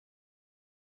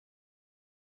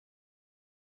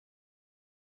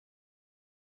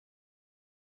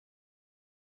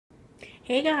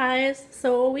Hey guys,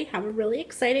 so we have a really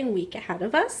exciting week ahead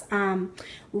of us.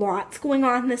 Lots going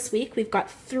on this week. We've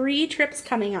got 3 trips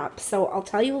coming up, so I'll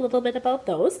tell you a little bit about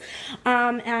those.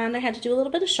 And I had to do a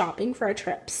little bit of shopping for our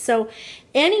trips. So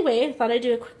anyway, I thought I'd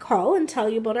do a quick call and tell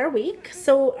you about our week.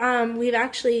 So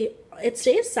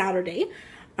today is Saturday.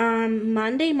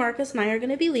 Monday, Marcus and I are going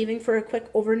to be leaving for a quick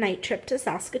overnight trip to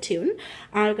Saskatoon.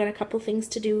 I've got a couple things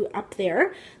to do up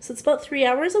there. So it's about 3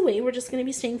 hours away. We're just going to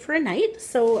be staying for a night.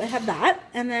 So I have that.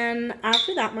 And then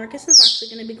after that, Marcus is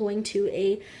actually going to be going to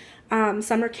a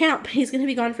summer camp. He's going to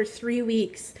be gone for 3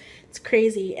 weeks. It's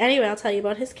crazy. Anyway, I'll tell you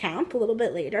about his camp a little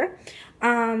bit later.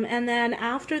 And then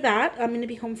after that, I'm going to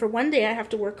be home for 1 day. I have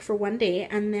to work for 1 day.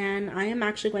 And then I am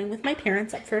actually going with my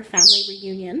parents up for a family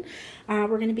reunion. We're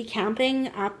going to be camping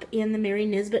up in the Mary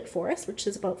Nisbet Forest, which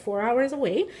is about 4 hours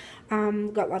away.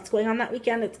 We've got lots going on that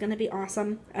weekend. It's going to be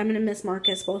awesome. I'm going to miss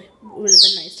Marcus. Well, it would have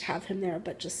been nice to have him there,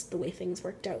 but just the way things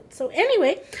worked out. So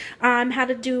anyway, had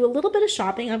to do a little bit of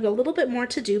shopping. I've got a little bit more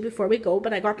to do before we go,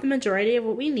 but I got the majority of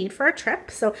what we need for our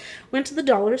trip. So went to the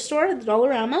dollar store, the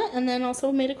Dollarama, and then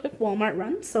also made a quick Walmart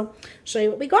run. So show you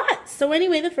what we got. So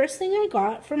anyway, the first thing I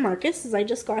got for Marcus is I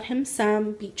just got him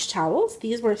some beach towels.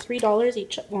 These were $3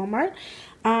 each at Walmart.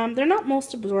 They're not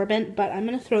most absorbent, but I'm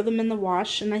going to throw them in the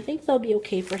wash, and I think they'll be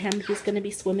okay for him. He's going to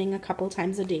be swimming a couple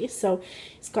times a day, so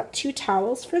he's got 2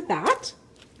 towels for that.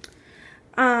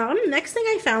 Next thing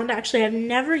I found, actually, I've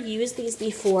never used these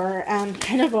before, and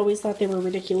kind of always thought they were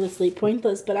ridiculously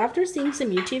pointless, but after seeing some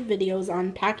YouTube videos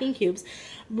on packing cubes,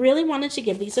 really wanted to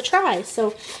give these a try.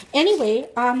 So anyway,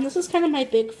 this is kind of my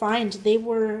big find. They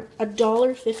were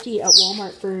 $1.50 at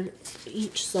Walmart for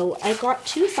each, so I got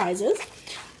 2 sizes.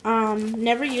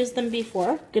 Never used them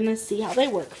before. Gonna see how they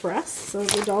work for us. So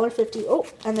the $1.50. Oh,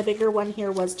 and the bigger one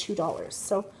here was $2.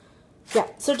 So yeah,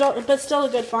 but still a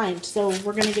good find. So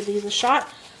we're gonna give these a shot.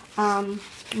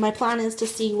 My plan is to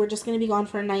see. We're just gonna be gone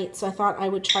for a night, so I thought I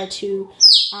would try to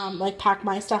like pack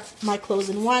my stuff, my clothes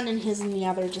in one and his in the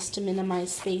other, just to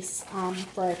minimize space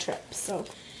for our trip. So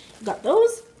got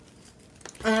those.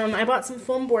 I bought some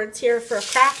foam boards here for a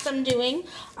craft I'm doing.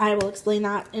 I will explain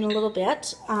that in a little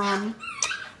bit.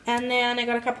 And then I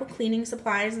got a couple cleaning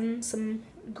supplies and some,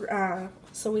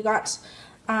 so we got,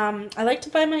 I like to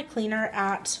buy my cleaner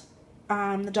at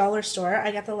the dollar store.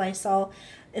 I got the Lysol.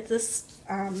 This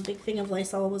big thing of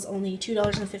Lysol was only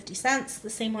 $2.50. The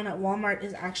same one at Walmart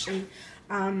is actually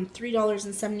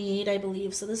 $3.78, I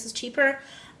believe. So this is cheaper.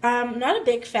 Not a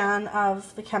big fan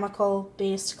of the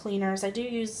chemical-based cleaners. I do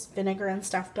use vinegar and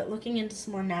stuff, but looking into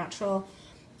some more natural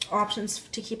options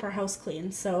to keep our house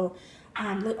clean. So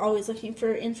always looking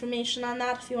for information on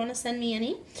that if you want to send me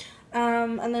any.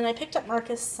 And then I picked up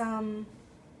Marcus some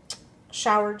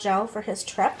shower gel for his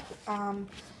trip.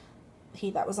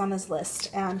 That was on his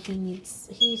list, and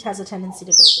he has a tendency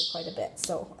to go through quite a bit.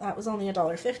 So that was only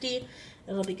 $1.50.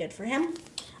 It'll be good for him.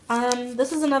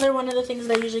 This is another one of the things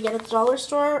that I usually get at the dollar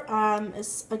store.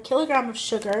 Is a kilogram of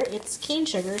sugar. It's cane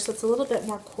sugar, so it's a little bit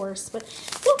more coarse, but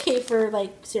it's okay for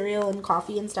like cereal and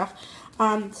coffee and stuff.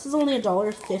 This is only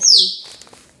 $1.50.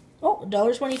 Oh,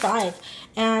 $1.25.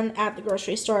 And at the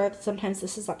grocery store, sometimes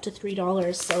this is up to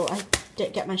 $3. So I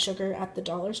did get my sugar at the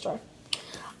dollar store.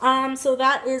 So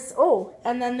that is, oh,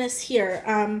 and then this here.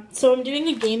 So I'm doing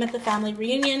a game at the family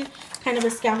reunion, kind of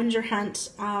a scavenger hunt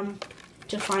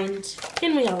to find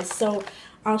pinwheels. So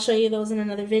I'll show you those in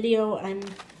another video.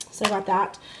 So I got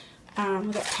that.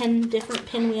 We've got 10 different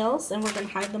pinwheels, and we're going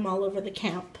to hide them all over the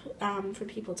camp for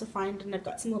people to find. And I've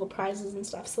got some little prizes and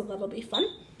stuff, so that'll be fun.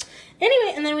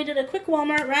 Anyway, and then we did a quick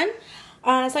Walmart run.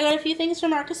 So I got a few things for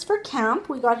Marcus for camp.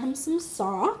 We got him some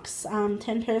socks,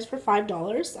 10 pairs for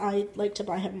 $5. I like to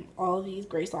buy him all of these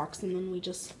gray socks, and then we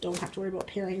just don't have to worry about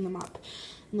pairing them up.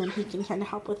 And then he can kind of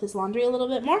help with his laundry a little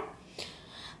bit more.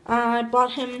 I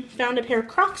found a pair of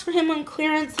Crocs for him on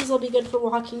clearance. These will be good for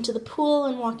walking to the pool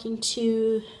and walking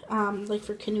to, like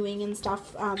for canoeing and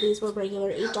stuff. These were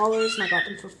regular $8, and I got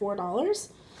them for $4.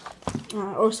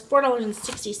 Or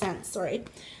 $4.60, sorry.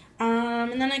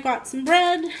 And then I got some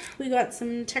bread. We got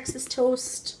some Texas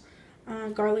toast,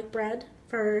 garlic bread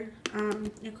for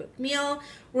a quick meal.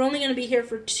 We're only going to be here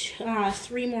for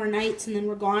 3 more nights, and then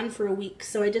we're gone for a week,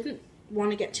 so I didn't want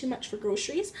to get too much for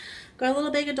groceries. Got a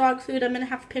little bag of dog food. I'm going to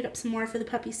have to pick up some more for the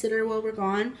puppy sitter while we're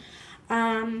gone.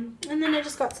 And then I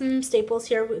just got some staples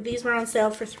here. These were on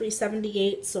sale for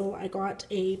 $3.78, so I got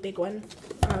a big one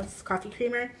of coffee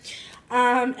creamer.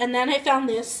 And then I found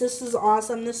this. This is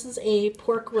awesome. This is a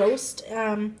pork roast.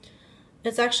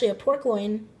 It's actually a pork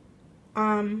loin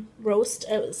roast.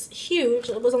 It was huge.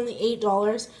 It was only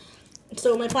 $8.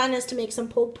 So my plan is to make some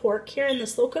pulled pork here in the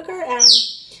slow cooker and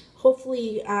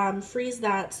hopefully freeze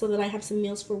that so that I have some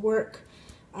meals for work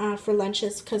for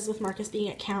lunches, because with Marcus being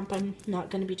at camp, I'm not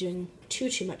going to be doing too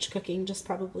much cooking, just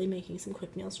probably making some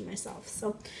quick meals for myself.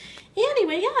 So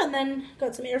anyway, yeah, and then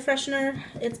got some air freshener.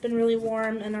 It's been really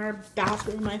warm, and our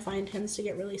bathroom, I find, tends to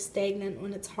get really stagnant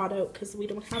when it's hot out because we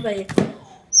don't have a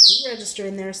register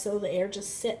in there, so the air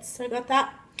just sits. So I got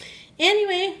that.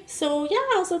 Anyway, so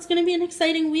yeah, so it's going to be an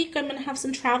exciting week. I'm going to have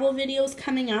some travel videos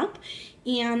coming up,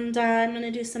 and I'm going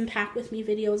to do some pack with me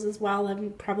videos as well.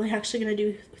 I'm probably actually going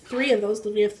to do 3 of those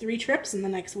because we have 3 trips in the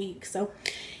next week. So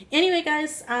anyway,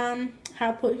 guys,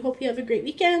 hope you have a great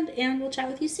weekend, and we'll chat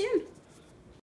with you soon.